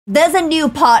There's a new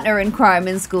partner in crime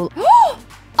in school.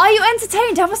 Are you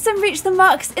entertained? Have a sim reach the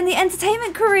marks in the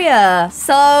entertainment career?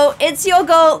 So it's your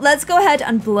goal. Let's go ahead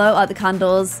and blow out the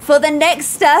candles for the next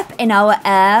step in our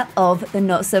Heir of the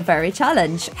Not So Berry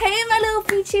Challenge. Hey, my little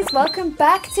peaches. Welcome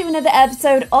back to another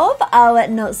episode of our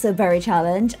Not So Berry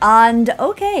Challenge. And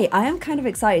okay, I am kind of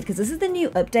excited because this is the new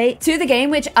update to the game,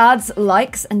 which adds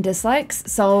likes and dislikes.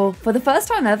 So for the first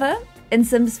time ever in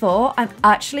Sims 4, I'm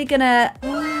actually gonna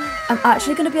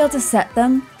be able to set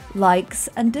them likes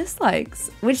and dislikes,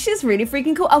 which is really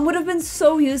freaking cool and would have been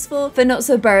so useful for Not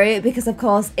So Berry because of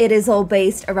course it is all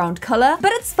based around color,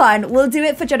 but it's fine. We'll do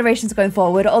it for generations going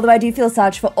forward, although I do feel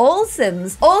sad for all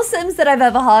Sims that I've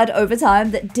ever had over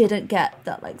time that didn't get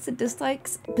that likes and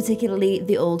dislikes, particularly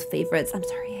the old favorites. I'm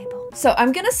sorry, Abel. So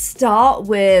I'm gonna start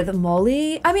with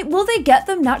Molly. I mean, will they get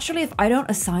them naturally if I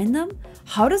don't assign them?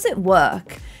 How does it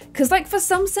work? Because like for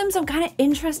some Sims, I'm kind of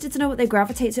interested to know what they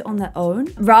gravitate to on their own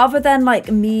rather than like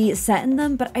me setting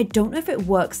them, but I don't know if it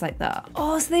works like that.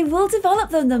 Oh, so they will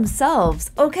develop them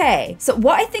themselves. Okay, so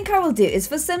what I think I will do is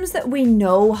for Sims that we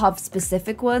know have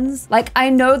specific ones, like I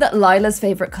know that Lila's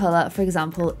favorite color, for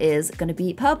example, is gonna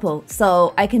be purple.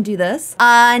 So I can do this.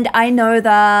 And I know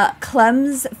that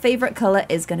Clem's favorite color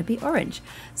is gonna be orange.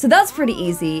 So that's pretty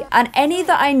easy. And any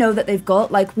that I know that they've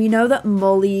got, like we know that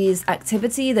Molly's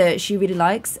activity that she really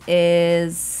likes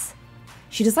is,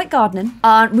 she does like gardening.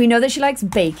 And we know that she likes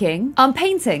baking and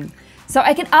painting. So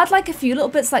I can add like a few little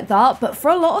bits like that. But for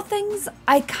a lot of things,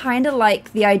 I kind of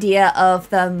like the idea of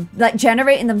them like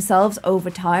generating themselves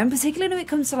over time, particularly when it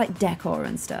comes to like decor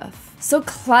and stuff. So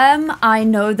Clem, I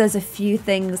know there's a few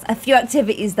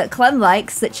activities that Clem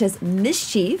likes, such as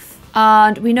mischief.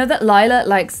 And we know that Lila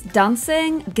likes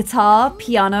dancing, guitar,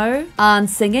 piano, and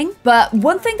singing. But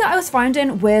one thing that I was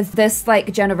finding with this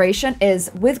like generation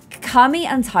is with Cami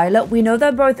and Tyler, we know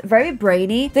they're both very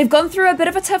brainy. They've gone through a bit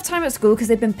of a tough time at school because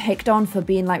they've been picked on for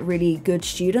being like really good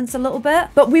students a little bit.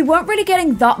 But we weren't really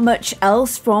getting that much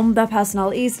else from their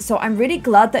personalities. So I'm really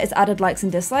glad that it's added likes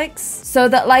and dislikes. So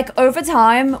that like over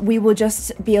time, we will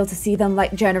just be able to see them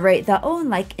like generate their own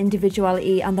like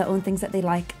individuality and their own things that they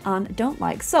like and don't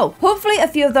like. So hopefully a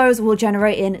few of those will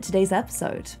generate in today's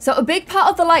episode. So a big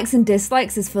part of the likes and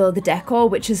dislikes is for the decor,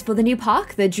 which is for the new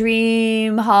park, the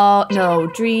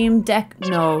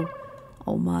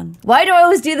Oh man. Why do I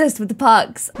always do this with the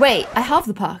parks? Wait, I have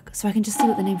the park, so I can just see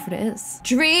what the name for it is.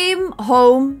 Dream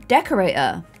Home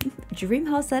Decorator. Dream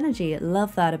House Energy,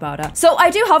 love that about her. So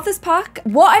I do have this pack.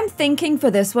 What I'm thinking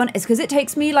for this one is because it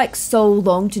takes me like so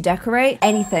long to decorate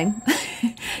anything,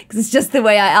 because it's just the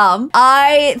way I am.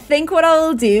 I think what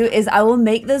I'll do is I will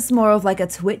make this more of like a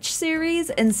Twitch series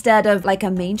instead of like a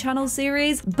main channel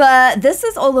series. But this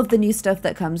is all of the new stuff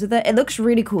that comes with it. It looks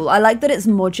really cool. I like that it's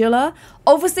modular.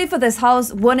 Obviously for this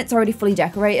house, one, it's already fully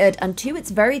decorated, and two,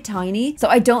 it's very tiny. So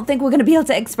I don't think we're gonna be able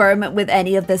to experiment with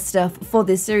any of this stuff for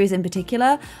this series in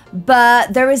particular.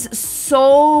 But there is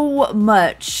so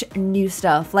much new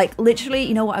stuff. Like literally,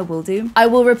 you know what I will do? I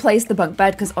will replace the bunk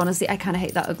bed because honestly, I kind of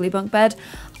hate that ugly bunk bed.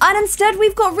 And instead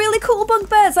we've got really cool bunk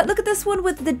beds. Like look at this one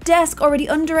with the desk already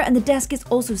under it, and the desk is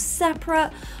also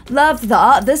separate. Love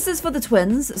that. This is for the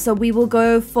twins. So we will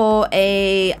go for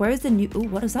a, where is the new, oh,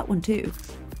 what is that one too?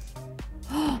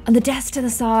 And the desk to the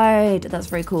side. That's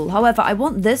very cool. However, I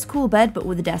want this cool bed, but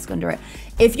with a desk under it.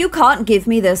 If you can't give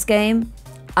me this game,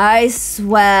 I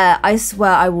swear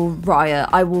I will riot.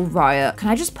 I will riot. Can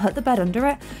I just put the bed under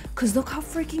it? Because look how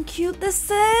freaking cute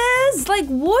this is. Like,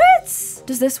 what?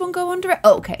 Does this one go under it?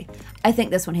 Oh, okay. I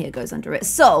think this one here goes under it.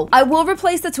 So I will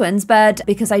replace the twins bed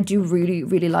because I do really,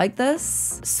 really like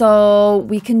this. So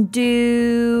we can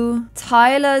do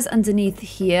Tyler's underneath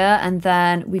here, and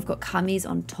then we've got Cammy's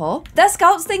on top. Their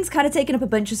scouts thing's kind of taking up a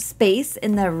bunch of space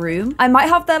in their room. I might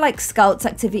have their like scouts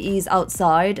activities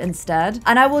outside instead.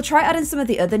 And I will try adding some of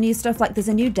the other new stuff. Like there's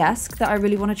a new desk that I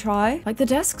really want to try. Like the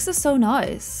desks are so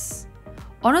nice.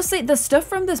 Honestly, the stuff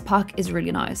from this pack is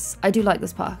really nice. I do like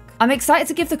this pack. I'm excited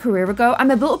to give the career a go.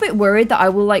 I'm a little bit worried that I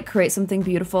will like create something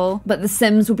beautiful, but the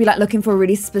Sims will be like looking for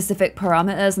really specific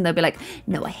parameters and they'll be like,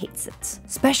 no, I hate it.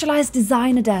 Specialized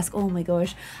designer desk. Oh my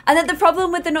gosh. And then the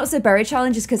problem with the Not So Berry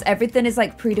challenge is because everything is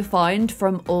like predefined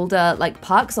from older like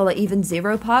packs or like even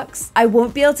zero packs. I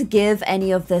won't be able to give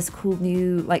any of this cool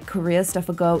new like career stuff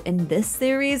a go in this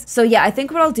series. So yeah, I think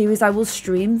what I'll do is I will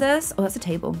stream this. Oh, that's a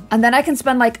table. And then I can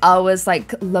spend like hours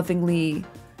like lovingly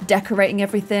decorating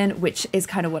everything, which is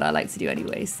kind of what I like to do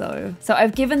anyway. So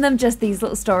I've given them just these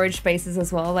little storage spaces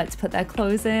as well, like to put their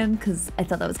clothes in, because I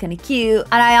thought that was kind of cute.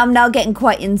 And I am now getting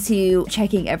quite into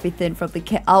checking everything from the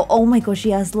kit out. Oh my gosh,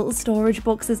 he has little storage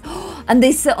boxes and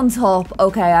they sit on top.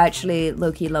 Okay, I actually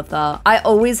low-key love that. I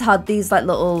always had these like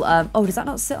little, oh, does that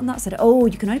not sit on that side? Oh,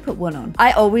 you can only put one on.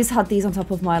 I always had these on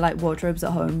top of my like wardrobes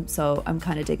at home, so I'm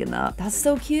kind of digging that. That's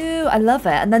so cute. I love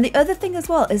it. And then the other thing as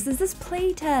well is there's this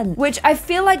play tent, which I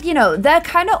feel like, you know, they're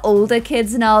kind of older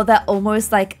kids now. They're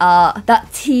almost like that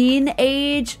teen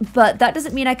age, but that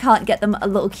doesn't mean I can't get them a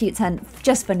little cute tent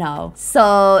just for now.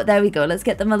 So there we go. Let's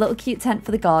get them a little cute tent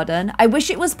for the garden. I wish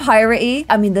it was piratey.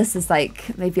 I mean, this is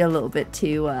like maybe a little bit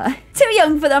too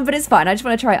young for them, but it's fine. I just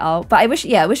want to try it out. But I wish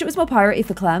it was more piratey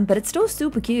for Clem, but it's still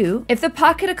super cute. If the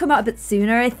pack had come out a bit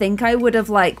sooner, I think I would have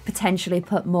like potentially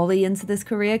put Molly into this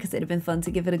career because it'd have been fun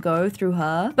to give it a go through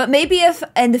her. But maybe if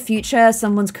in the future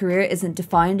someone's career isn't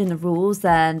defined in the rules,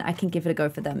 then I can give it a go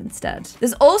for them instead.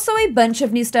 There's also a bunch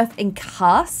of new stuff in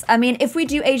Cass. I mean, if we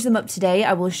do age them up today,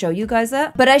 I will show you guys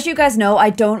it. But as you guys know, I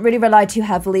don't really rely too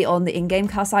heavily on the in-game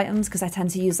Cass items because I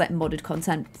tend to use like modded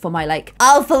content for my like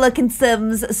alpha looking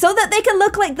sims so that they can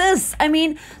look like this. I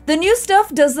mean, the new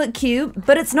stuff does look cute,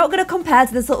 but it's not going to compare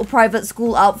to this little private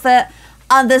school outfit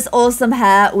and this awesome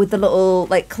hair with the little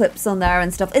like clips on there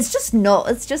and stuff. It's just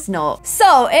not.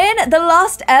 So in the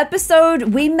last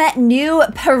episode, we met new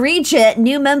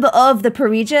member of the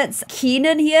Parijits,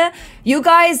 Keenan here. You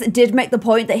guys did make the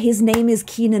point that his name is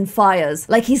Keenan Fires.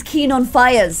 Like he's keen on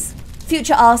fires.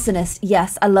 Future arsonist.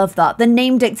 Yes, I love that. The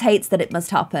name dictates that it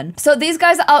must happen. So these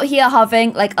guys are out here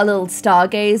having like a little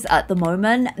stargaze at the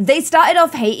moment. They started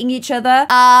off hating each other.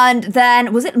 And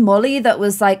then was it Molly that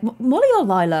was like, Molly or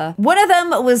Lila? One of them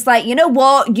was like, you know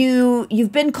what?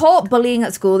 You've been caught bullying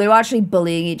at school. They were actually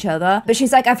bullying each other. But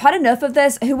she's like, I've had enough of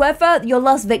this. Whoever your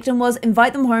last victim was,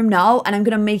 invite them home now and I'm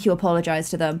going to make you apologize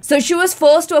to them. So she was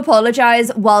forced to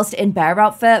apologize whilst in bear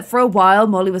outfit. For a while,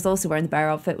 Molly was also wearing the bear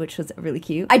outfit, which was really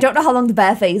cute. I don't know how long the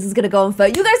bear phase is gonna go on for.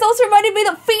 You guys also reminded me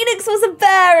that Phoenix was a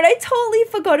bear and I totally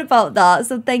forgot about that,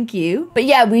 so thank you. But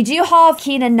yeah, we do have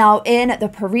Keenan now in the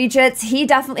Parijits. He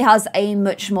definitely has a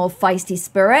much more feisty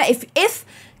spirit. If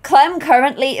Clem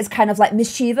currently is kind of like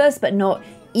mischievous but not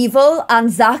evil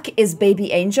and Zach is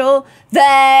baby angel,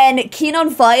 then Keenan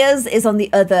Fires is on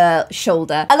the other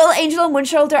shoulder. A little angel on one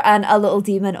shoulder and a little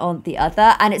demon on the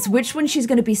other, and it's which one she's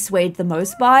going to be swayed the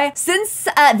most by. Since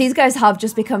these guys have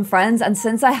just become friends and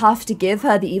since I have to give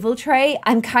her the evil trait,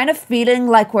 I'm kind of feeling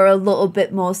like we're a little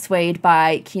bit more swayed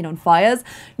by Keenan Fires.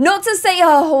 Not to say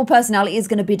her whole personality is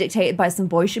going to be dictated by some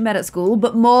boy she met at school,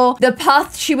 but more the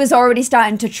path she was already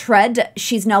starting to tread,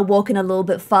 she's now walking a little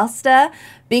bit faster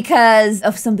because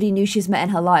of somebody new she's met in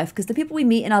her life, because the people we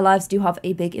meet in our lives do have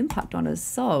a big impact on us.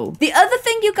 So the other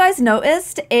thing you guys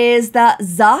noticed is that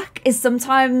Zach is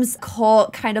sometimes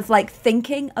caught kind of like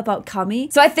thinking about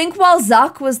Cammy. So I think while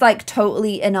Zach was like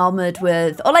totally enamored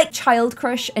with, or like child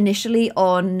crush initially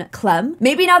on Clem,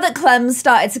 maybe now that Clem's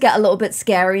started to get a little bit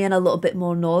scary and a little bit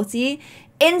more naughty,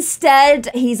 instead,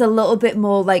 he's a little bit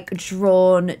more like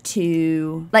drawn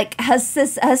to like her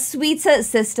sweeter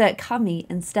sister Cammy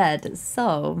instead.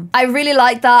 So I really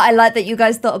like that. I like that you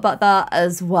guys thought about that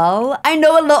as well. I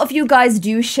know a lot of you guys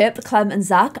do ship Clem and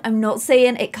Zach. I'm not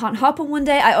saying it can't happen one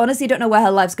day. I honestly don't know where her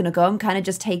life's gonna go. I'm kind of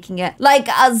just taking it like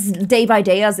as day by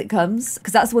day as it comes,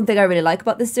 because that's one thing I really like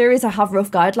about this series. I have rough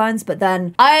guidelines, but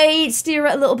then I steer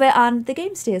it a little bit and the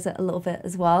game steers it a little bit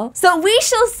as well. So we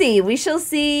shall see. We shall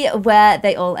see where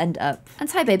they all end up. And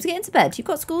hi babes, get into bed. You've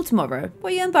got school tomorrow.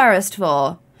 What are you embarrassed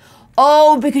for?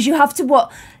 Oh, because you have to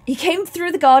what? He came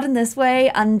through the garden this way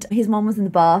and his mom was in the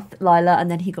bath, Lila,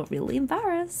 and then he got really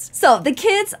embarrassed. So the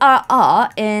kids are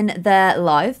in their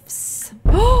lives.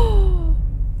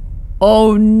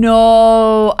 Oh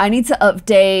no, I need to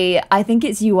update. I think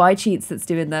it's UI Cheats that's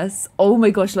doing this. Oh my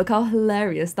gosh, look how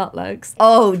hilarious that looks.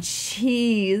 Oh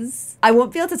jeez. I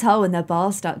won't be able to tell when their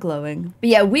bars start glowing. But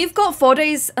yeah, we've got 4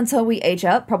 days until we age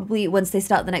up. Probably once they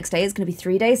start the next day, it's gonna be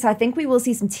 3 days. So I think we will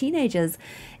see some teenagers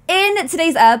in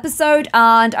today's episode,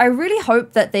 and I really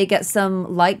hope that they get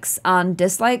some likes and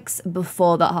dislikes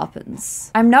before that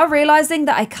happens. I'm now realizing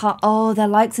that I can't, oh, their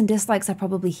likes and dislikes are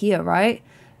probably here, right?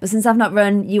 But since I've not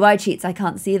run UI Cheats, I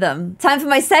can't see them. Time for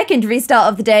my second restart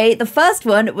of the day. The first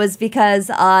one was because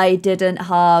I didn't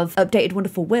have updated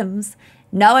Wonderful Whims.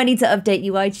 Now I need to update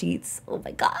UI Cheats. Oh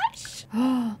my gosh.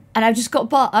 And I've just got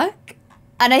back.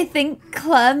 And I think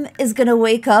Clem is gonna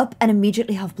wake up and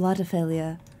immediately have bladder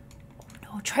failure. Oh no.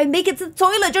 No, try and make it to the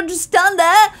toilet. Don't just stand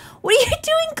there. What are you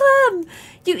doing, Clem?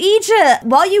 You eat it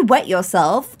while you wet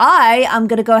yourself. I am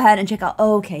going to go ahead and check out.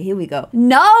 Oh, okay, here we go.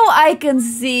 Now I can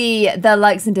see the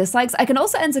likes and dislikes. I can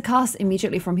also enter cast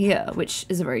immediately from here, which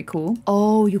is very cool.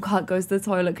 Oh, you can't go to the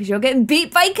toilet because you're getting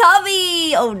beat by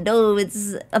Kami. Oh no,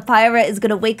 it's a pirate is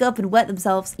going to wake up and wet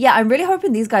themselves. Yeah, I'm really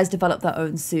hoping these guys develop their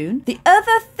own soon. The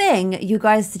other thing you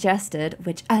guys suggested,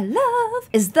 which I love,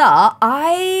 is that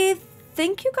I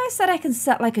think you guys said I can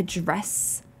set like a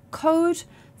dress code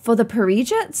for the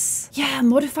Parijits? Yeah,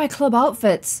 modify club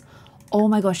outfits. Oh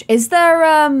my gosh. Is there,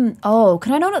 oh,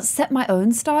 can I not set my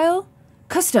own style?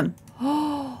 Custom.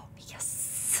 Oh,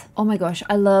 yes. Oh my gosh,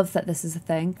 I love that this is a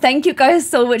thing. Thank you guys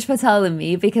so much for telling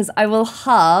me because I will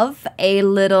have a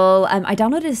little, I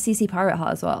downloaded a CC Pirate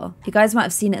Heart as well. You guys might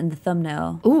have seen it in the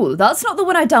thumbnail. Ooh, that's not the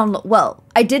one I download. Well,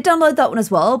 I did download that one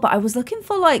as well, but I was looking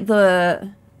for like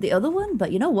the other one,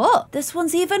 but you know what? This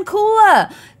one's even cooler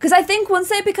because I think once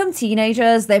they become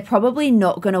teenagers, they're probably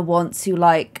not going to want to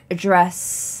like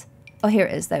dress. Oh, here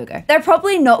it is. There we go. They're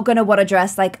probably not going to want to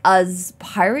dress like as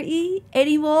piratey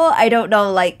anymore. I don't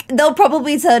know. Like they'll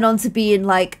probably turn on to being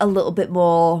like a little bit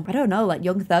more, I don't know, like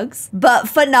young thugs. But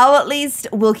for now, at least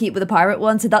we'll keep with the pirate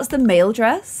one. So that's the male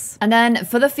dress. And then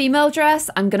for the female dress,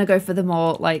 I'm going to go for the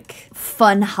more like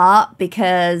fun hat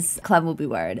because Clem will be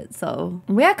wearing it. So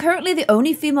we are currently the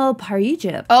only female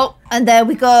Parijit. Oh, and there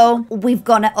we go. We've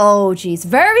gone, oh geez,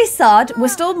 very sad. We're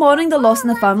still mourning the loss in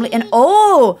the family. And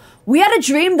oh, we had a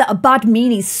dream that a bad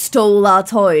meanie stole our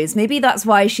toys. Maybe that's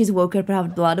why she's woken up and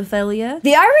having bladder failure.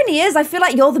 The irony is, I feel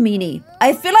like you're the meanie.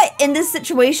 I feel like in this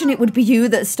situation, it would be you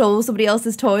that stole somebody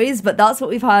else's toys, but that's what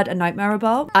we've had a nightmare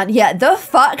about. And yeah, the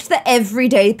fact that every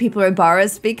day people are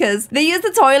embarrassed because they use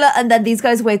the toilet and then these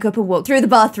guys wake up and walk through the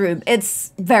bathroom.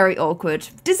 It's very awkward.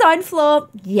 Design flaw,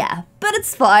 yeah. But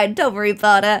it's fine, don't worry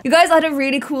about it. You guys had a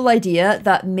really cool idea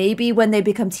that maybe when they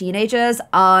become teenagers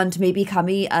and maybe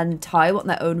Cami and Ty want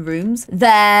their own rooms,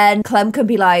 then Clem can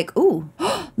be like, ooh,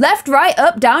 left, right,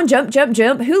 up, down, jump, jump,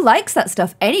 jump. Who likes that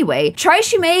stuff anyway? Try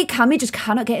Shimei, Cami just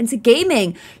cannot get into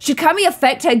gaming. Should Cami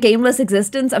affect her gameless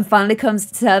existence and finally comes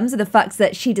to terms with the fact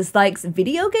that she dislikes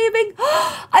video gaming?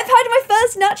 I've had my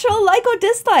first natural like or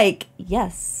dislike.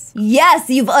 Yes. Yes,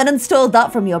 you've uninstalled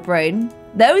that from your brain.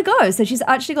 There we go. So she's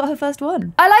actually got her first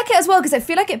one. I like it as well because I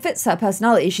feel like it fits her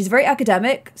personality. She's very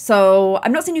academic. So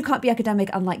I'm not saying you can't be academic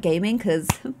and like gaming because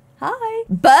hi.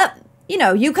 But you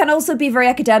know, you can also be very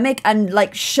academic and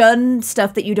like shun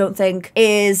stuff that you don't think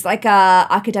is like a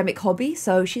academic hobby.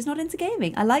 So she's not into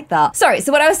gaming. I like that. Sorry.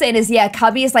 So what I was saying is, yeah,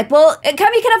 Cami is like, well, Cami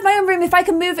can have my own room if I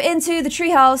can move into the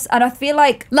treehouse. And I feel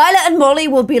like Lila and Molly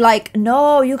will be like,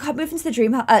 no, you can't move into the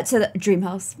dream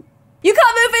house. You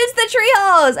can't move into the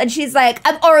treehouse. And she's like,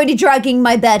 I'm already dragging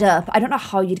my bed up. I don't know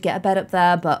how you'd get a bed up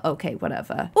there, but okay,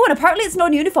 whatever. Oh, and apparently it's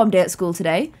non-uniform day at school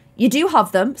today. You do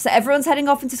have them, so everyone's heading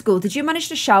off into school. Did you manage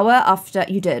to shower after?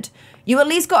 You did. You at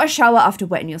least got a shower after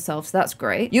wetting yourself, so that's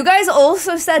great. You guys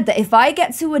also said that if I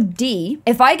get to a D,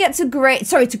 if I get to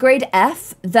grade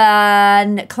F,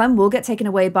 then Clem will get taken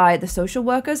away by the social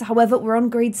workers. However, we're on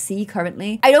grade C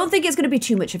currently. I don't think it's going to be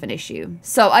too much of an issue.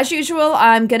 So as usual,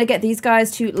 I'm going to get these guys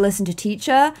to listen to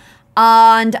teacher.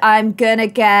 And I'm gonna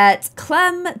get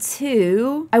Clem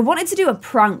to... I wanted to do a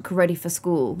prank ready for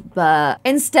school, but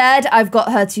instead I've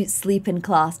got her to sleep in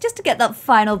class just to get that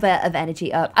final bit of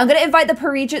energy up. I'm gonna invite the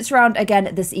Parijits round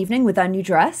again this evening with their new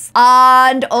dress.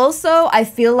 And also, I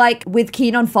feel like with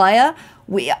Keen on Fire,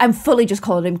 I'm fully just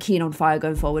calling him Keen on Fire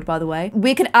going forward, by the way.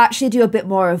 We could actually do a bit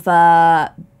more of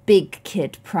a big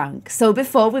kid prank. So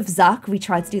before with Zach, we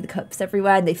tried to do the cups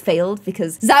everywhere and they failed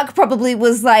because Zach probably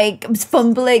was like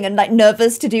fumbling and like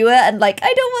nervous to do it and like,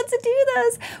 I don't want to do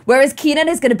this. Whereas Keenan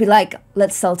is going to be like,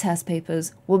 let's sell test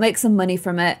papers. We'll make some money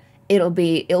from it. It'll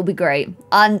be great.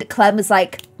 And Clem is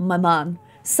like, my man.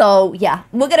 So yeah,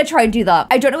 we're gonna try and do that.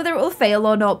 I don't know whether it will fail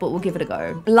or not, but we'll give it a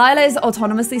go. Lila is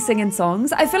autonomously singing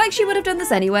songs. I feel like she would have done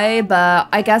this anyway, but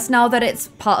I guess now that it's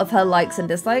part of her likes and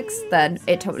dislikes, then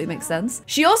it totally makes sense.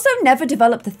 She also never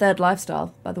developed the third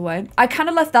lifestyle, by the way. I kind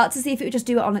of left that to see if it would just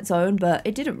do it on its own, but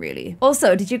it didn't really.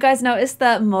 Also, did you guys notice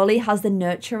that Molly has the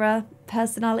nurturer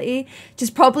personality, which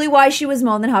is probably why she was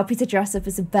more than happy to dress up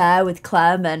as a bear with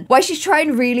Clem and why she's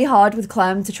trying really hard with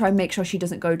Clem to try and make sure she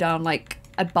doesn't go down like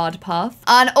a bad path.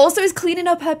 And also is cleaning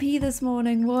up her pee this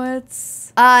morning.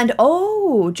 What? And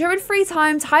oh, during free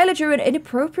time, Tyler drew an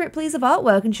inappropriate piece of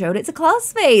artwork and showed it to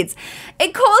classmates.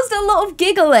 It caused a lot of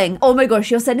giggling. Oh my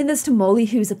gosh, you're sending this to Molly,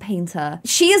 who's a painter.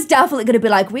 She is definitely going to be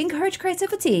like, we encourage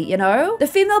creativity, you know? The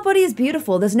female body is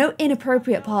beautiful. There's no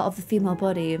inappropriate part of the female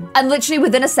body. And literally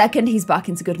within a second, he's back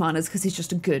into good manners because he's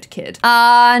just a good kid.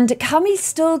 And Cammie's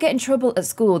still getting in trouble at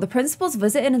school. The principal's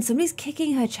visiting and somebody's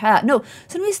kicking her chair. No,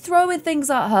 somebody's throwing things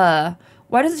at her.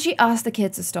 Why doesn't she ask the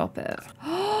kid to stop it?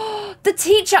 The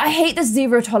teacher, I hate this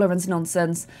zero tolerance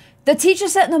nonsense. The teacher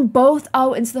sent them both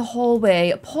out into the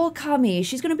hallway. Poor Cammie,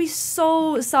 she's gonna be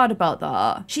so sad about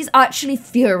that. She's actually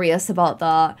furious about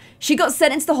that. She got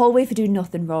sent into the hallway for doing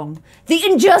nothing wrong. The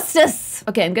injustice!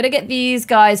 Okay, I'm gonna get these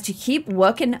guys to keep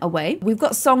working away. We've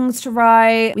got songs to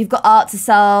write, we've got art to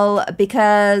sell,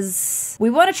 because we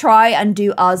wanna try and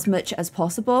do as much as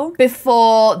possible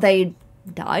before they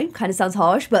die. Kind of sounds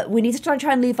harsh, but we need to try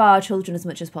and leave our children as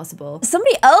much as possible.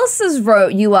 Somebody else has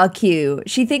wrote "You are cute."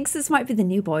 She thinks this might be the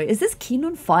new boy. Is this Keen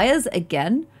on Fires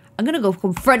again? I'm gonna go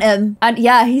confront him. And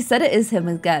yeah, he said it is him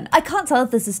again. I can't tell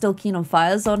if this is still Keen on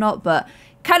Fires or not, but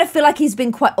kind of feel like he's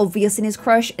been quite obvious in his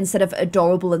crush instead of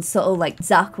adorable and subtle like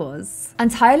Zach was. And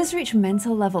Tyler's reached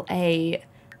mental level 8.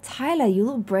 Tyler, you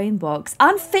little brain box.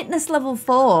 And fitness level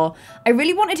 4. I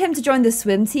really wanted him to join the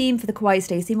swim team for the Kawaii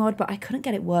Stacy mod, but I couldn't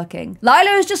get it working. Lila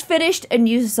has just finished a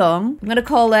new song. I'm gonna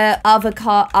call it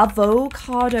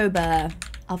Avocado Bear.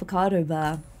 Avocado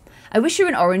Bear. I wish you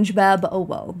were an orange bear, but oh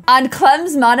well. And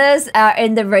Clem's manners are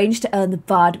in the range to earn the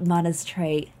bad manners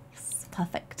trait.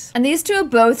 Perfect. And these two are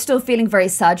both still feeling very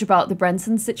sad about the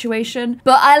Brenton situation.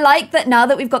 But I like that now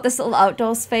that we've got this little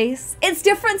outdoor space. It's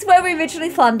different to where we originally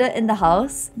planned it in the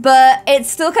house. But it's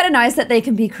still kind of nice that they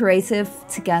can be creative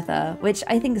together, which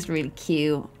I think is really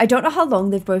cute. I don't know how long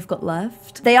they've both got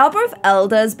left. They are both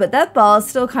elders, but their bar's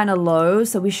still kind of low,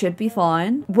 so we should be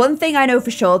fine. One thing I know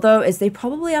for sure though is they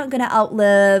probably aren't going to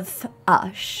outlive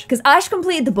Ash. Because Ash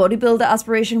completed the bodybuilder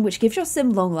aspiration, which gives your sim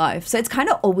long life. So it's kind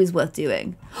of always worth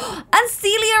doing. And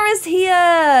Celia is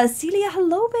here. Celia,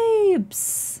 hello,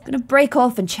 babes. Gonna break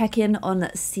off and check in on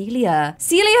Celia.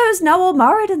 Celia, who's now all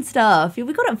married and stuff.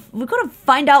 We gotta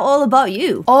find out all about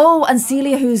you. Oh, and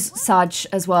Celia, who's Sag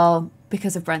as well,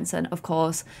 because of Brenton, of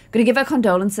course. Gonna give her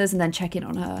condolences and then check in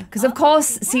on her. Because of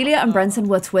course, Celia and Brenton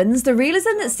were twins. The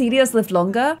reason that Celia's lived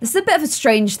longer, this is a bit of a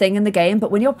strange thing in the game,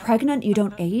 but when you're pregnant, you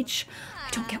don't age.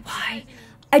 I don't get why.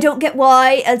 I don't get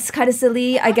why. It's kind of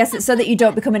silly. I guess it's so that you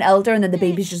don't become an elder and then the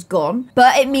baby's just gone.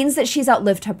 But it means that she's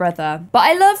outlived her brother. But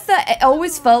I love that it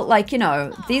always felt like, you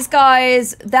know, these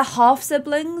guys, they're half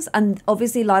siblings. And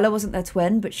obviously Lila wasn't their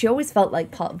twin, but she always felt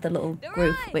like part of the little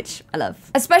group, which I love.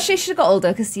 Especially as she got older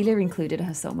because Celia included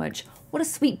her so much. What a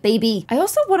sweet baby. I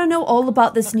also want to know all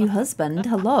about this new husband.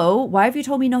 Hello, why have you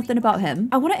told me nothing about him?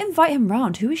 I want to invite him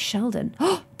round. Who is Sheldon?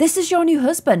 This is your new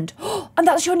husband. And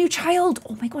that's your new child.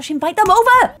 Oh my gosh, invite them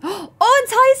over. Oh, and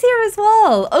Ty's here as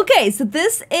well. Okay, so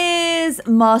this is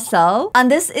Marcel and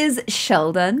this is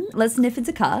Sheldon. Let's nip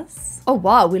into Cass. Oh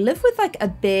wow, we live with like a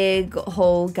big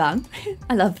whole gang.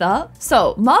 I love that.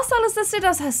 So Marcel is listed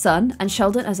as her son and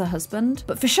Sheldon as her husband.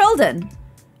 But for Sheldon,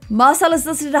 Marcel is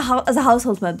listed as a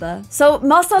household member. So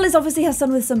Marcel is obviously her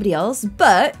son with somebody else,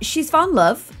 but she's found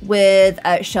love with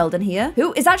Sheldon here,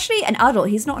 who is actually an adult.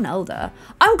 He's not an elder.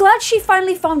 I'm glad she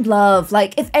finally found love.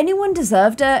 Like, if anyone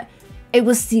deserved it, it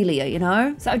was Celia, you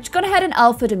know? So I've just gone ahead and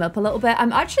alphaed him up a little bit.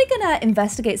 I'm actually gonna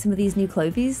investigate some of these new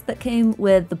clothes that came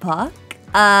with the park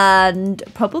and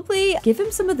probably give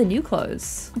him some of the new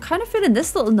clothes. I'm kind of feeling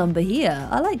this little number here.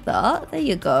 I like that. There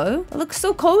you go. It looks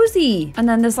so cozy. And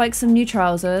then there's like some new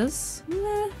trousers.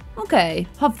 Okay,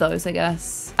 have those, I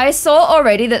guess. I saw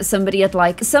already that somebody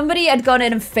had gone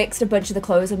in and fixed a bunch of the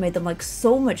clothes and made them like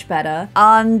so much better.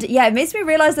 And yeah, it makes me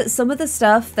realize that some of the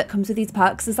stuff that comes with these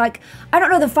packs is like, I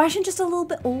don't know, the fashion just a little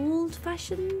bit old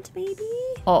fashioned maybe?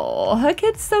 Oh, her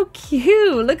kid's so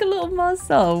cute. Look at little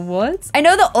Marcel, what? I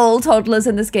know that all toddlers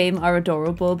in this game are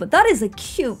adorable, but that is a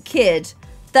cute kid.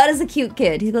 That is a cute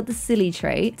kid. He's got the silly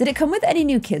trait. Did it come with any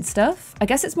new kid stuff? I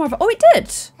guess it's more of a, oh, it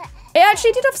did. It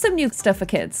actually did have some new stuff for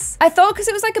kids. I thought because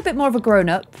it was like a bit more of a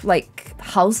grown-up, like,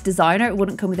 house designer, it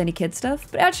wouldn't come with any kid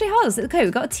stuff. But it actually has. Okay,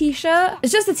 we got a t-shirt.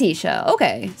 It's just a t-shirt.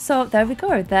 Okay, so there we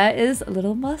go. There is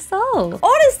little Marcel.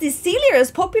 Honestly, Celia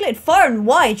has populated far and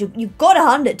wide. You gotta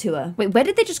hand it to her. Wait, where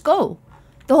did they just go?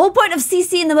 The whole point of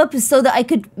CCing them up is so that I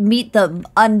could meet them,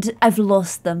 and I've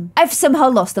lost them. I've somehow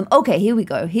lost them. Okay, here we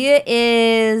go. Here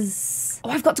is...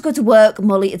 Oh, I've got to go to work.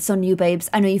 Molly, it's on you, babes.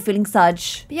 I know you're feeling sad.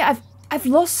 But yeah, I've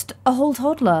lost a whole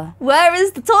toddler. Where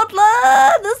is the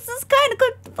toddler? This is kind of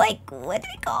good. Like, where did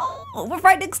he go? We're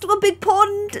right next to a big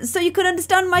pond. So you can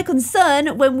understand my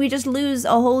concern when we just lose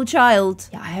a whole child.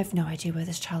 Yeah, I have no idea where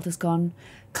this child has gone.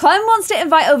 Clem wants to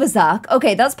invite over Zach.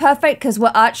 Okay, that's perfect because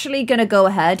we're actually going to go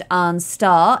ahead and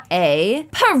start a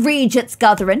Parijits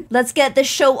gathering. Let's get this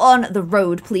show on the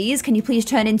road, please. Can you please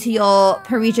turn into your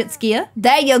Parijits gear?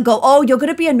 There you go. Oh, you're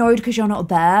going to be annoyed because you're not a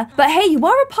bear. But hey, you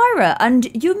are a pirate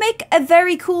and you make a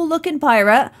very cool looking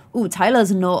pirate. Ooh,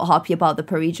 Tyler's not happy about the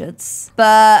Parijits.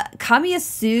 But Cami is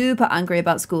super angry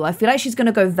about school. I feel like she's going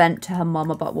to go vent to her mom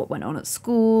about what went on at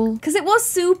school. Because it was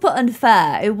super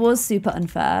unfair. It was super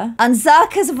unfair. And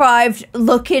Zach has arrived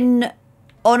looking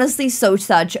honestly so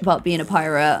sad about being a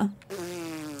pirate.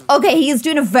 Okay, he is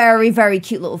doing a very, very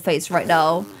cute little face right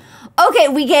now. Okay,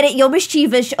 we get it. You're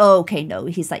mischievous. Oh, okay, no.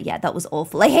 He's like, yeah, that was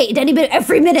awful. I hated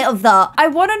every minute of that. I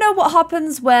want to know what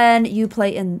happens when you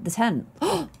play in the tent.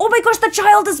 Oh my gosh, the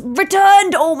child has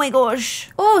returned. Oh my gosh.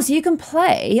 Oh, so you can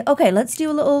play. Okay, let's do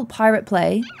a little pirate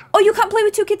play. Oh, you can't play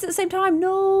with two kids at the same time.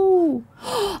 No.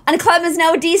 And Clem is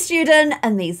now a D student.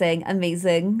 Amazing,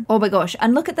 amazing. Oh my gosh.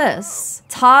 And look at this.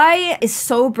 Ty is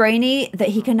so brainy that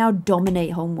he can now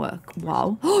dominate homework.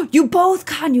 Wow. You both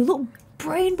can. You little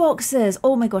brain boxes.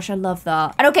 Oh my gosh, I love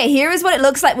that. And okay, here is what it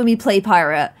looks like when we play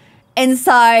pirate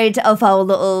inside of our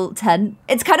little tent.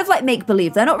 It's kind of like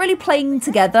make-believe. They're not really playing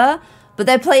together, but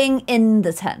they're playing in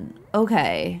the tent.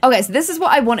 Okay. Okay, so this is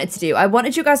what I wanted to do. I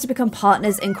wanted you guys to become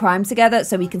partners in crime together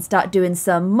so we can start doing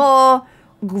some more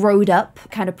growed up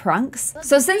kind of pranks.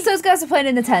 So since those guys are playing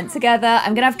in the tent together,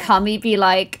 I'm gonna have Cami be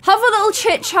like, have a little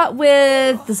chit chat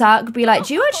with Zach, be like,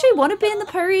 do you actually want to be in the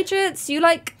Parijits? You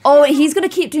like, oh, he's gonna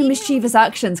keep doing mischievous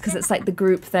actions because it's like the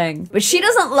group thing, which she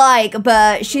doesn't like,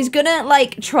 but she's gonna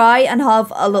like try and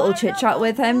have a little chit chat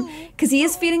with him because he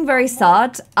is feeling very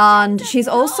sad. And she's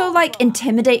also like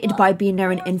intimidated by being near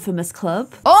an infamous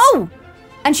club. Oh,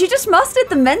 and she just mastered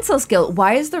the mental skill.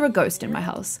 Why is there a ghost in my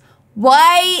house?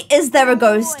 Why is there a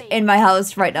ghost in my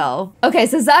house right now? Okay,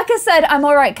 so Zach has said, I'm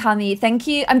all right, Cami. Thank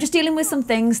you. I'm just dealing with some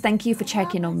things. Thank you for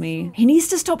checking on me. He needs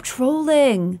to stop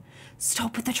trolling.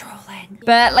 Stop with the trolling.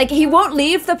 But like, he won't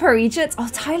leave the Parijits. Oh,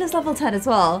 Tyler's level 10 as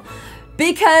well.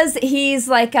 Because he's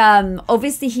like,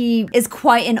 obviously he is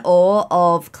quite in awe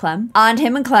of Clem. And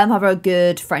him and Clem have a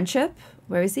good friendship.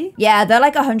 Where is he? Yeah, they're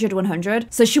like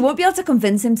 100-100. So she won't be able to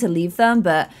convince him to leave them,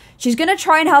 but she's gonna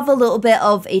try and have a little bit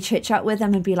of a chit chat with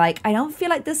him and be like, I don't feel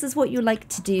like this is what you like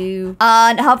to do.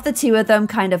 And have the two of them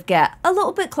kind of get a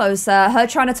little bit closer. Her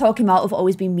trying to talk him out of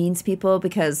always being mean to people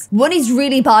because one, he's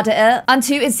really bad at it. And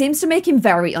two, it seems to make him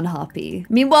very unhappy.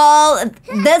 Meanwhile,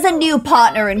 there's a new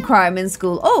partner in crime in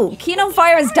school. Oh, Keen on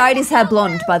Fire has dyed his hair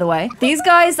blonde, by the way. These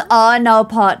guys are now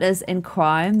partners in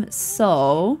crime.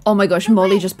 So, oh my gosh,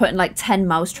 Molly just putting like 10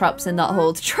 mouse traps in that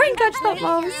hole to try and catch that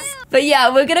mouse. But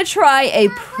yeah, we're gonna try a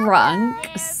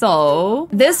prank. So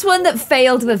this one that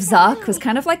failed with Zach was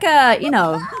kind of like a, you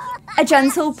know, a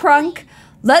gentle prank.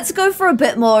 Let's go for a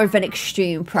bit more of an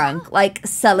extreme prank, like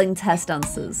selling test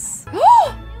answers.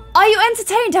 Are you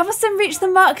entertained? Have us reached the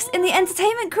marks in the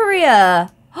entertainment career?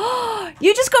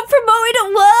 You just got promoted at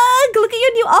work. Look at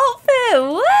your new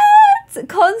outfit. What?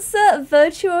 Concert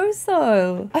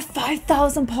virtuoso. A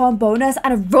 £5,000 bonus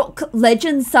and a rock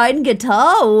legend signed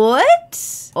guitar.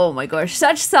 What? Oh my gosh.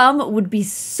 Saj Sam would be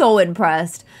so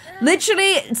impressed.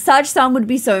 Literally, Saj Sam would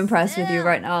be so impressed with you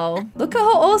right now. Look at her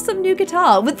awesome new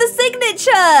guitar with the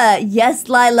signature. Yes,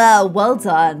 Lila. Well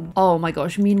done. Oh my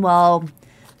gosh. Meanwhile,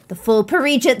 the full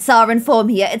Parijits are in form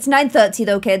here. It's 9:30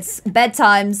 though, kids.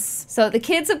 Bedtimes. So the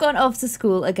kids have gone off to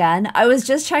school again. I was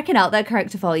just checking out their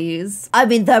character values. I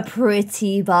mean, they're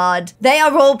pretty bad. They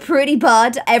are all pretty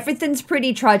bad. Everything's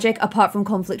pretty tragic apart from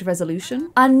conflict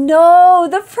resolution. And no,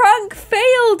 the prank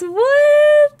failed.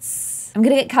 What? I'm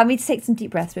gonna get Cami to take some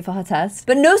deep breaths before her test.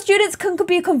 But no students can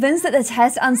be convinced that the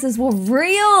test answers were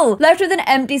real. Left with an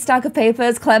empty stack of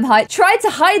papers, Clem tried to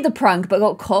hide the prank, but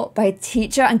got caught by a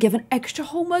teacher and given extra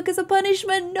homework as a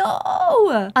punishment.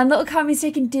 No! And little Cami's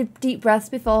taking deep breaths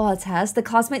before her test. The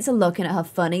classmates are looking at her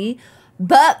funny,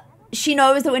 but she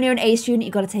knows that when you're an A student, you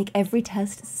gotta take every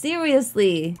test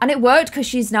seriously. And it worked because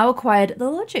she's now acquired the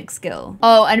logic skill.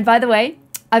 Oh, and by the way,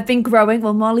 I've been growing,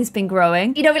 well, Molly's been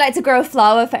growing. You know, we like to grow a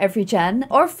flower for every gen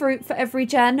or fruit for every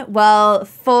gen. Well,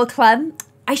 for Clem,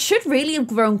 I should really have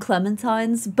grown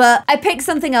clementines, but I picked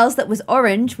something else that was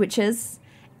orange, which is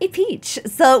a peach.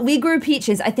 So we grew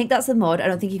peaches. I think that's a mod. I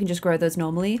don't think you can just grow those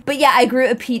normally. But yeah, I grew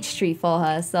a peach tree for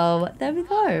her. So there we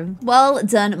go. Well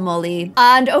done, Molly.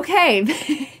 And okay.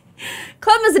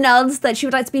 Clem has announced that she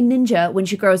would like to be ninja when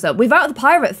she grows up. We've out of the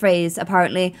pirate phase,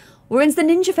 apparently. We're into the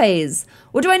ninja phase.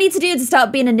 What do I need to do to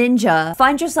start being a ninja?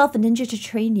 Find yourself a ninja to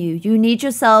train you. You need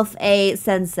yourself a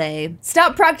sensei.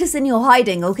 Start practicing your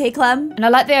hiding, okay, Clem? And I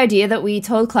like the idea that we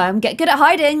told Clem, get good at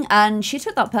hiding, and she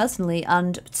took that personally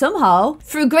and somehow,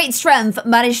 through great strength,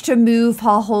 managed to move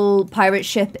her whole pirate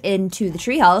ship into the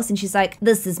treehouse. And she's like,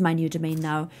 this is my new domain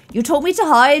now. You told me to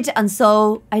hide, and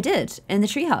so I did in the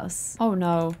treehouse. Oh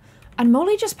no. And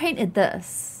Molly just painted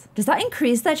this. Does that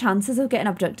increase their chances of getting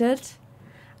abducted?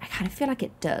 I kind of feel like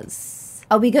it does.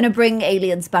 Are we gonna bring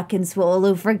aliens back into all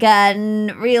over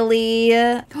again? Really?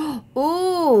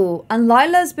 Ooh, and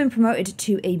Lila's been promoted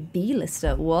to a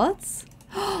B-lister. What?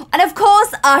 And of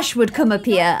course, Ash would come up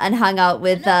here and hang out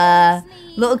with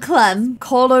little Clem.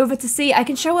 Call over to see. I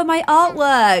can show her my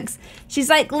artworks. She's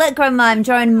like, look, Grandma, I'm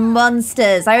drawing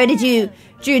monsters. I already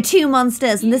drew 2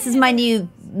 monsters, and this is my new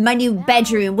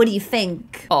bedroom. What do you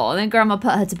think? Oh, and then Grandma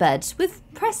put her to bed with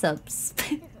press-ups.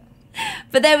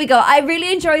 But there we go. I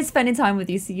really enjoyed spending time with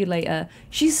you. See you later.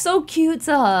 She's so cute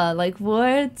to her. Like,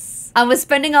 what? And we're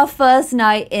spending our first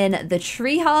night in the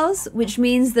treehouse, which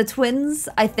means the twins,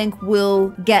 I think, will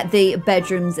get the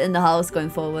bedrooms in the house going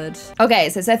forward. Okay,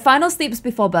 so final sleeps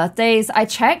before birthdays. I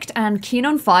checked, and Keen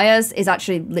on Fires is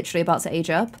actually literally about to age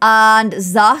up. And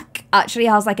Zach actually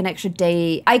has like an extra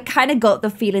day. I kind of got the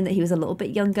feeling that he was a little bit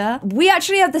younger. We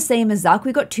actually have the same as Zach.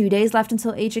 We got 2 days left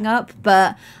until aging up,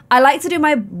 but I like to do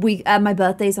my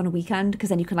birthdays on a weekend because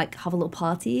then you can like have a little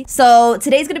party. So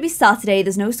today's gonna be Saturday.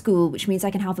 There's no school, which means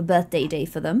I can have a birthday day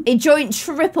for them. A joint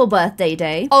triple birthday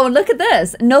day. Oh, and look at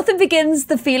this. Nothing begins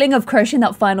the feeling of crushing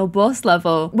that final boss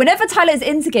level. Whenever Tyler's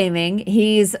into gaming,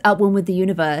 he's at one with the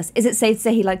universe. Is it safe to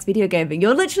say he likes video gaming?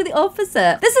 You're literally the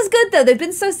opposite. This is good though. They've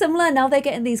been so similar. Now they're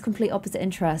getting these complete opposite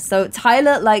interests. So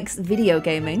Tyler likes video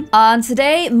gaming. And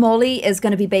today Molly is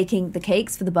gonna be baking the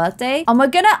cakes for the birthday. And we're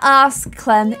gonna ask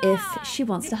Clem if she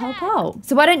wants to help out.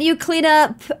 So why don't you clean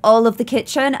up all of the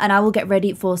kitchen and I will get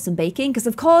ready for some baking, because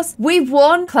of course we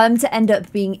want Clem to end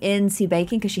up being into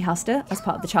baking because she has to as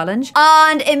part of the challenge.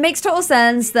 And it makes total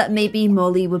sense that maybe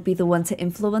Molly would be the one to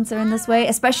influence her in this way,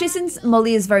 especially since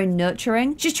Molly is very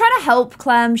nurturing. She's trying to help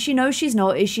Clem. She knows she's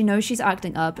naughty. She knows she's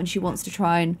acting up and she wants to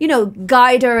try and, you know,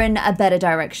 guide her in a better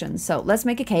direction. So let's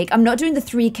make a cake. I'm not doing the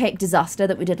 3-cake disaster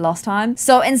that we did last time.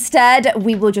 So instead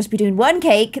we will just be doing 1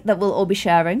 cake that we'll all be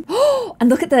sharing. And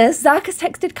look at this. Zach has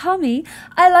texted Kami.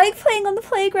 I like playing on the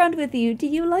playground with you. Do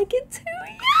you like it too?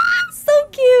 Yeah, so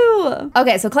cute.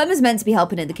 Okay, so Clem is meant to be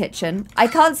helping in the kitchen. I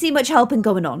can't see much helping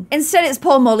going on. Instead, it's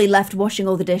poor Molly left washing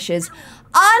all the dishes.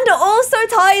 And also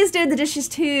Ty is doing the dishes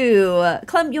too.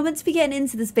 Clem, you're meant to be getting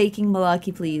into this baking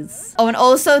malarkey, please. Oh, and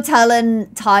also telling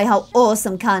Ty how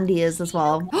awesome Candy is as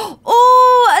well.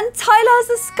 Oh, and Tyler has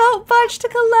a scout badge to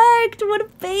collect. What a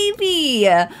baby.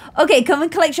 Okay, come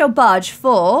and collect your badge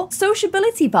for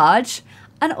sociability badge.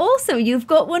 And also, you've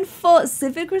got one for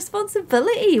civic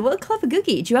responsibility. What a clever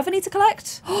googie. Do you have any to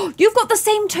collect? Oh, you've got the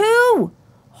same too.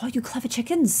 Oh, you clever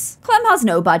chickens. Clem has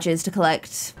no badges to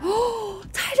collect. Oh,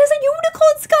 Tyler's a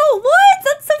unicorn scout. What?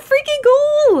 That's so freaking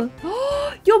cool.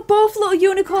 Oh, you're both little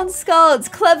unicorn scouts.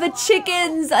 Clever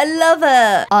chickens. I love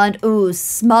it. And ooh,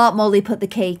 smart Molly put the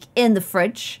cake in the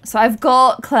fridge. So I've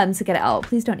got Clem to get it out.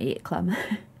 Please don't eat it, Clem.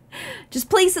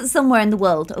 Just place it somewhere in the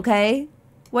world, okay?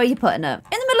 Where are you putting it?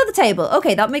 In the middle of the table.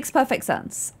 Okay, that makes perfect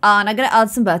sense. And I'm gonna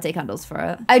add some birthday candles for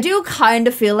it. I do kind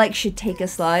of feel like she'd take a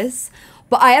slice,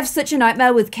 but I have such a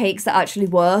nightmare with cakes that actually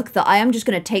work that I am just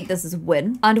gonna take this as a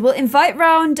win. And we'll invite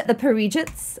round the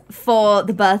Parijits for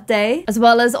the birthday, as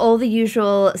well as all the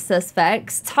usual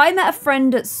suspects. Ty met a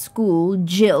friend at school,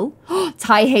 Jill.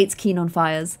 Ty hates Keen on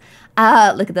Fires.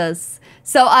 Look at this.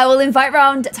 So I will invite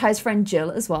round Ty's friend Jill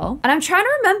as well. And I'm trying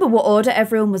to remember what order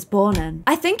everyone was born in.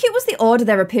 I think it was the order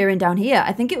they're appearing down here.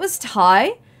 I think it was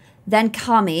Ty, then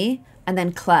Kami, and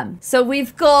then Clem. So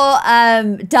we've got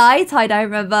Ty,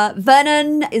 remember.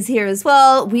 Vernon is here as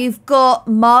well. We've got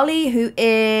Marley, who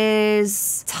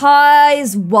is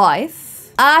Ty's wife.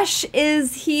 Ash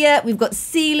is here. We've got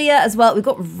Celia as well. We've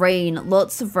got Rain,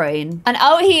 lots of Rain. And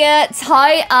out here,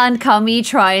 Ty and Kami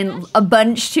trying a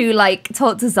bunch to like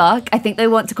talk to Zach. I think they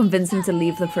want to convince him to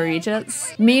leave the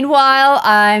Parijits. Meanwhile,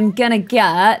 I'm gonna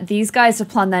get these guys to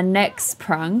plan their next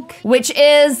prank, which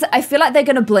is, I feel like they're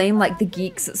gonna blame like the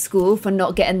geeks at school for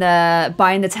not getting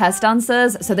buying the test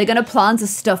answers. So they're gonna plan to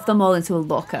stuff them all into a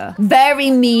locker. Very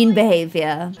mean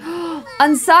behavior.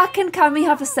 And Zach and Kami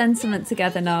have a sentiment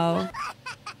together now.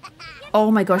 Oh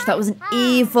my gosh, that was an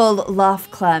evil laugh,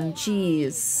 Clem.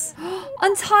 Jeez.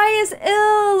 And Ty is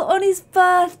ill on his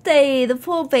birthday, the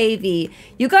poor baby.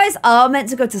 You guys are meant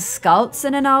to go to Scouts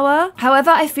in an hour.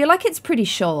 However, I feel like it's pretty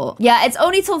short. Yeah, it's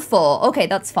only till 4. Okay,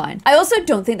 that's fine. I also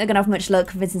don't think they're gonna have much luck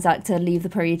convincing Zach to leave the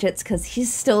Parisians because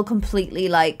he's still completely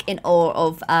like in awe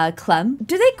of Clem.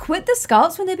 Do they quit the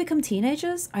Scouts when they become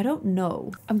teenagers? I don't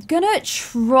know. I'm gonna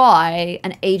try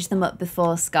and age them up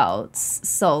before Scouts.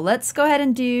 So let's go ahead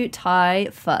and do Ty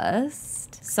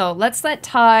first. So let's let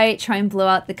Ty try and blow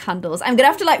out the candles. I'm gonna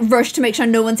have to like rush to make sure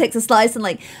no one takes a slice and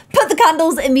like put the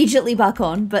candles immediately back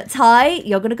on. But Ty,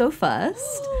 you're gonna go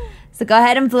first. So go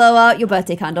ahead and blow out your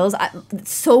birthday candles.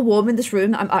 It's so warm in this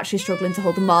room. I'm actually struggling to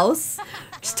hold the mouse.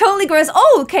 Just totally gross.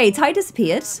 Oh, okay, Ty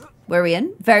disappeared.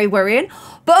 Worrying, very worrying.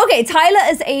 But okay,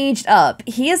 Tyler is aged up.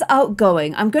 He is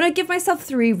outgoing. I'm gonna give myself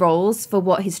 3 rolls for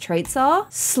what his traits are.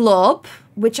 Slob,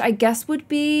 which I guess would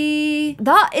be...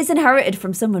 That is inherited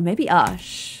from someone, maybe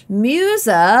Ash.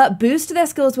 Muser, boost their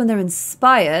skills when they're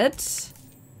inspired.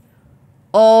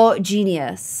 Or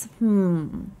genius.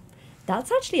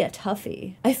 That's actually a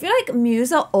toughie. I feel like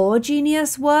Muser or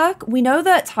Genius work. We know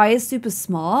that Ty is super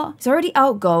smart. He's already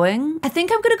outgoing. I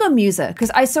think I'm gonna go Muser because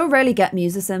I so rarely get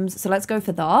Muser sims. So let's go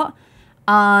for that.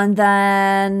 And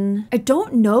then I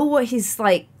don't know what he's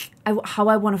like, how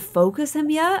I want to focus him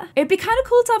yet. It'd be kind of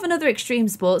cool to have another extreme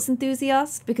sports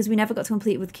enthusiast because we never got to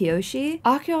complete with Kiyoshi.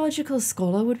 Archaeological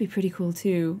scholar would be pretty cool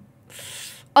too.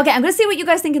 Okay, I'm gonna see what you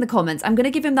guys think in the comments. I'm gonna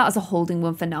give him that as a holding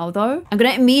one for now though. I'm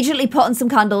gonna immediately put on some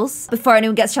candles before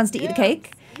anyone gets a chance to eat the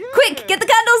cake. Quick, get the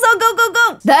candles on, go, go,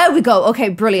 go. There we go, okay,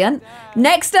 brilliant.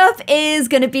 Next up is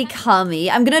gonna be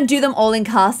Kami. I'm gonna do them all in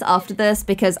cast after this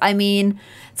because I mean,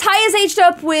 Ty is aged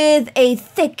up with a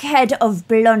thick head of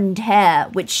blonde hair,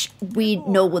 which we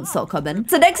know would saw coming.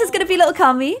 So next is gonna be little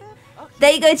Kami.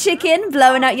 There you go, chicken,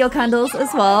 blowing out your candles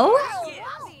as well.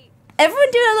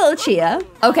 Everyone doing a little cheer.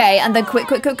 Okay, and then quick,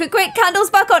 candles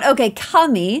back on. Okay,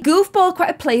 Kami. Goofball, quite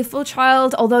a playful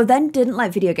child, although then didn't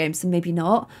like video games, so maybe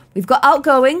not. We've got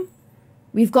outgoing,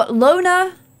 we've got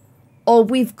loner, or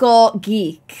we've got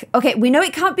geek. Okay, we know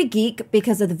it can't be geek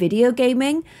because of the video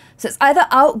gaming, so it's either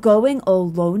outgoing or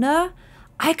loner.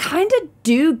 I kind of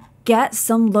do get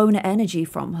some loner energy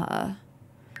from her.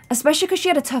 Especially because she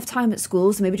had a tough time at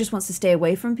school, so maybe just wants to stay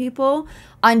away from people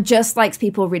and just likes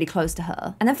people really close to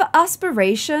her. And then for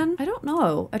aspiration, I don't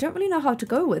know. I don't really know how to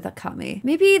go with that Kami.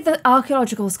 Maybe the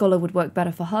archaeological scholar would work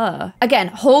better for her. Again,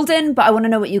 Holden, but I want to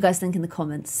know what you guys think in the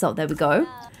comments. So there we go.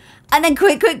 And then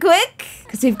quick,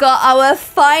 because we've got our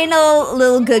final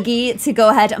little googie to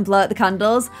go ahead and blow out the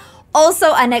candles. Also,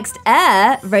 our next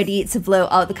heir ready to blow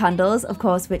out the candles, of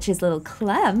course, which is little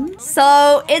Clem.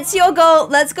 So it's your goal.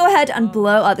 Let's go ahead and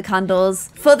blow out the candles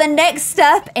for the next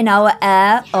step in our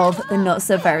heir of the Not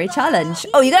So Very challenge.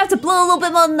 Oh, you're gonna have to blow a little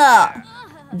bit more than that.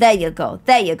 There you go.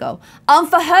 There you go.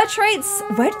 For her traits,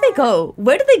 where do they go?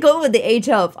 Where do they go when they age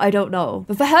up? I don't know.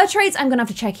 But for her traits, I'm gonna have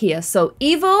to check here. So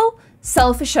evil,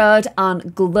 self-assured,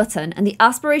 and glutton, and the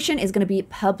aspiration is going to be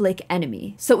public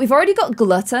enemy. So we've already got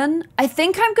glutton. I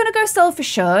think I'm going to go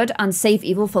self-assured and save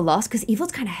evil for last because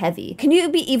evil's kind of heavy. Can you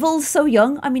be evil so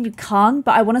young? I mean, you can,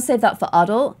 but I want to save that for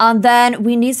adult. And then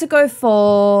we need to go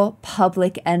for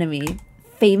public enemy,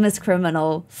 famous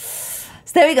criminal.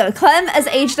 So there we go. Clem has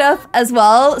aged up as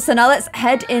well. So now let's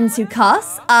head into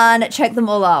Cass and check them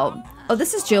all out. Oh,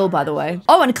 this is Jill, by the way.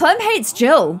 Oh, and Clem hates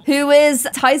Jill, who is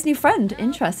Ty's new friend.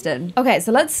 Interesting. Okay,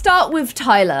 so let's start with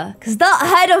Tyler, because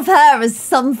that head of hair is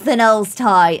something else,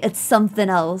 Ty. It's something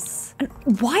else. And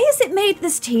why has it made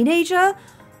this teenager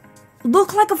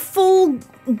look like a full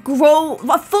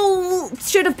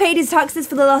should have paid his taxes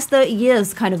for the last 30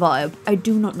 years kind of vibe? I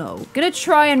do not know. Gonna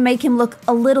try and make him look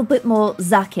a little bit more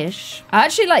Zack-ish. I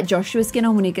actually like Joshua's skin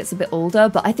on when he gets a bit older,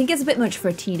 but I think it's a bit much for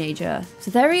a teenager. So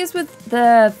there he is with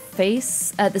the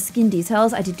face, the skin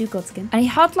details. I did do God skin. And he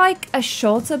had like a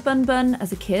shorter bun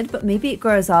as a kid, but maybe it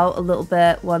grows out a little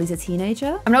bit while he's a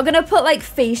teenager. I'm not gonna put like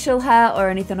facial hair or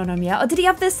anything on him yet. Or did he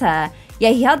have this hair?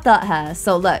 Yeah, he had that hair.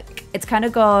 So look, it's kind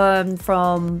of gone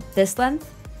from this length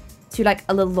to like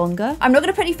a little longer. I'm not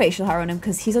gonna put any facial hair on him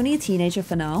because he's only a teenager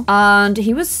for now. And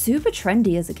he was super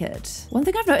trendy as a kid. One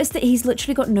thing I've noticed that he's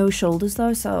literally got no shoulders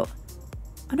though, so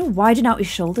I'm gonna widen out his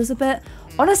shoulders a bit.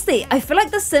 Honestly, I feel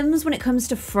like the Sims when it comes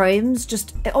to frames,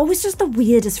 always just the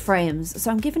weirdest frames.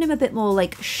 So I'm giving him a bit more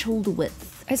like shoulder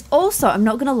width. It's also, I'm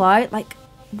not gonna lie, like,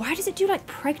 why does it do like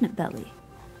pregnant belly?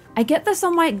 I get this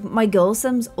on my girl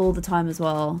Sims all the time as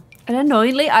well. And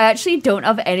annoyingly, I actually don't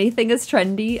have anything as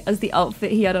trendy as the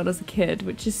outfit he had on as a kid,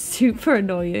 which is super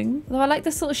annoying. Although I like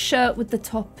this sort of shirt with the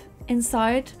top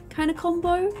inside kind of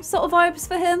combo sort of vibes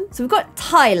for him. So we've got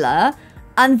Tyler,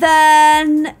 And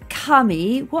then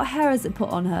Cami, what hair has it put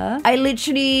on her? I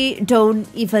literally don't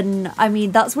even, I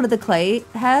mean, that's one of the clay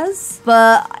hairs,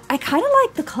 but I kind of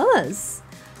like the colors.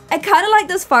 I kind of like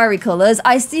those fiery colors.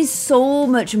 I see so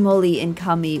much Molly in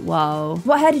Cami. Wow.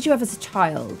 What hair did you have as a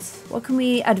child? What can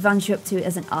we advance you up to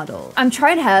as an adult? I'm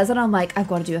trying hairs and I'm like, I've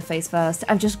got to do a face first.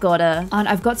 I've just got to. And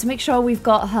I've got to make sure we've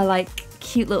got her like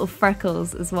cute little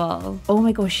freckles as well. Oh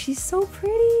my gosh, she's so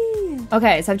pretty.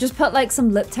 Okay, so I've just put like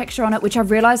some lip texture on it, which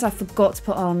I've realized I forgot to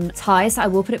put on Ty, so I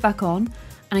will put it back on.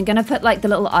 And I'm gonna put like the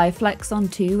little eye flecks on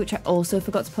too, which I also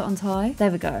forgot to put on Ty. There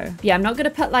we go. Yeah, I'm not gonna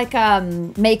put like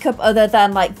makeup other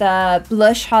than like the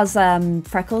blush has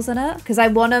freckles in it, because I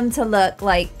want them to look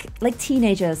like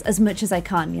teenagers as much as I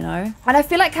can, you know? And I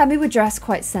feel like Cami would dress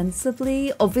quite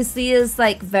sensibly. Obviously is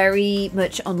like very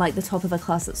much on like the top of her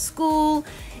class at school.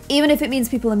 Even if it means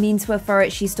people are mean to her for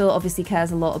it, she still obviously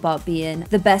cares a lot about being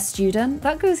the best student.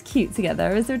 That goes cute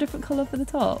together. Is there a different color for the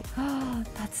top? Oh,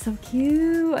 that's so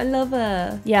cute. I love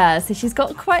her. Yeah, so she's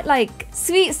got quite like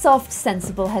sweet, soft,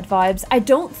 sensible head vibes. I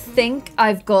don't think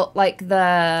I've got like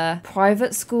the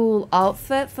private school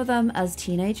outfit for them as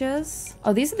teenagers.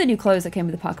 Oh, these are the new clothes that came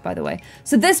with the pack, by the way.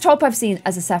 So this top I've seen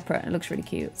as a separate, it looks really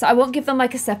cute. So I won't give them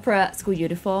like a separate school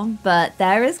uniform, but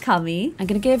there is Cami. I'm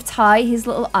gonna give Ty his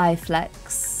little eye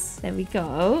flex. There we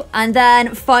go. And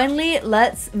then finally,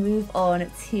 let's move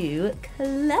on to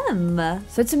Clem.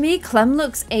 So to me, Clem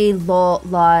looks a lot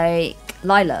like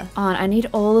Lila. And I need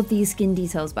all of these skin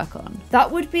details back on.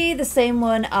 That would be the same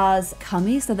one as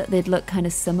Cami, so that they'd look kind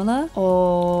of similar.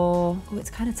 Or, oh, it's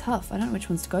kind of tough. I don't know which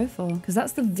ones to go for. Because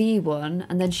that's the V one.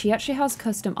 And then she actually has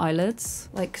custom eyelids,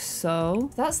 like so.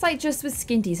 That's like just with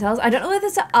skin details. I don't know whether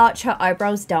to arch her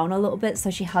eyebrows down a little bit so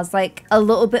she has like a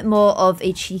little bit more of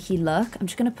a cheeky look. I'm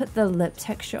just going to put the lip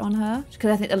texture on her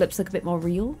because I think the lips look a bit more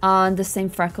real. And the same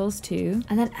freckles too.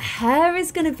 And then hair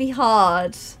is going to be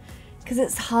hard, because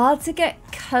it's hard to get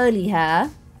curly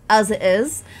hair as it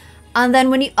is. And then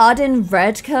when you add in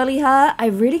red curly hair, I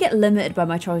really get limited by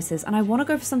my choices. And I want to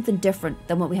go for something different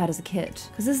than what we had as a kid.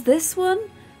 Because there's this one,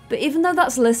 but even though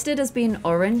that's listed as being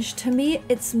orange, to me,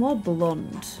 it's more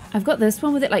blonde. I've got this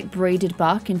one with it like braided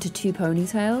back into 2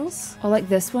 ponytails. Or like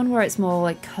this one where it's more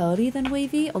like curly than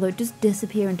wavy, although it does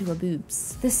disappear into her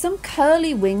boobs. There's some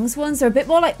curly wings ones. They're a bit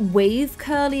more like wave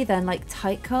curly than like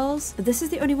tight curls. But this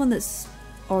is the only one that's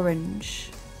orange.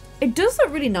 It does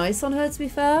look really nice on her, to be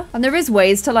fair. And there is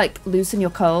ways to like loosen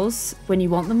your curls when you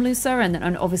want them looser,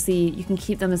 and obviously you can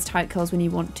keep them as tight curls when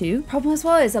you want to. Problem as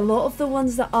well is a lot of the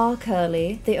ones that are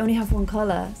curly, they only have one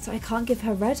color, so I can't give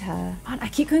her red hair. And I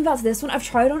keep coming back to this one. I've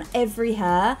tried on every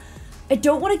hair. I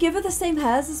don't want to give her the same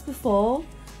hairs as before.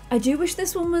 I do wish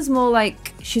this one was more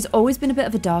like, she's always been a bit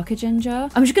of a darker ginger.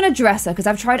 I'm just gonna dress her because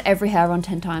I've tried every hair on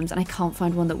 10 times and I can't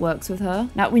find one that works with her.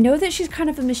 Now, we know that she's kind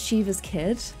of a mischievous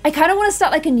kid. I kind of want to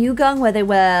start like a new gang where they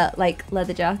wear like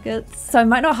leather jackets. So I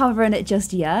might not have her in it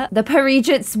just yet. The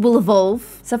Parisians will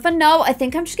evolve. So for now, I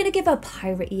think I'm just gonna give her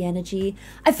piratey energy.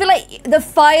 I feel like the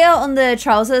fire on the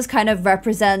trousers kind of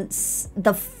represents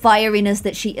the fieriness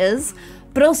that she is.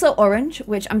 But also orange,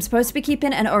 which I'm supposed to be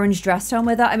keeping an orange dress tone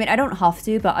with her. I mean, I don't have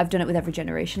to, but I've done it with every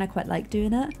generation. I quite like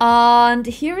doing it. And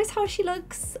here is how she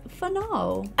looks for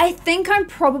now. I think I'm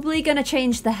probably gonna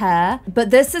change the hair, but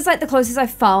this is like the closest I've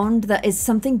found that is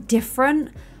something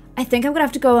different. I think I'm gonna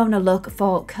have to go on a look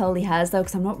for curly hairs though,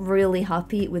 because I'm not really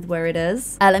happy with where it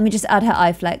is. Let me just add her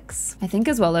eye flex. I think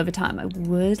as well over time, I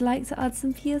would like to add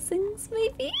some piercings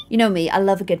maybe. You know me, I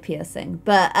love a good piercing.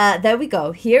 But there we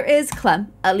go. Here is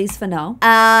Clem, at least for now.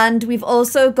 And we've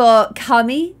also got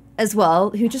Cami as well,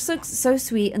 who just looks so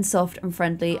sweet and soft and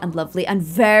friendly and lovely and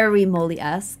very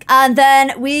Molly-esque. And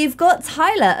then we've got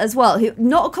Tyler as well, who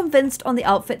not convinced on the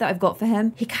outfit that I've got for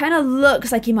him. He kind of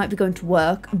looks like he might be going to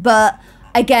work, but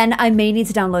again, I may need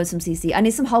to download some CC. I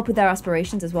need some help with their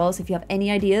aspirations as well. So if you have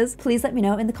any ideas, please let me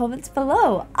know in the comments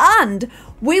below. And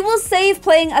we will save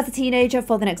playing as a teenager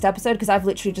for the next episode, because I've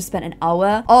literally just spent an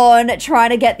hour on trying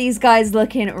to get these guys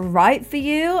looking right for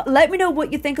you. Let me know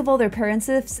what you think of all their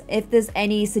appearances. If there's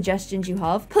any suggestions you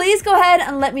have, please go ahead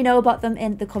and let me know about them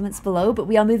in the comments below. But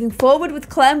we are moving forward with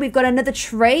Clem. We've got another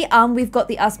trait and we've got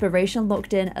the aspiration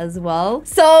locked in as well.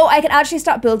 So I can actually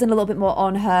start building a little bit more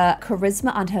on her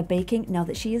charisma and her baking now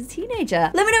that she is a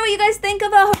teenager. Let me know what you guys think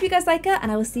of her. I hope you guys like her,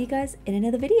 and I will see you guys in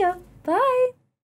another video. Bye.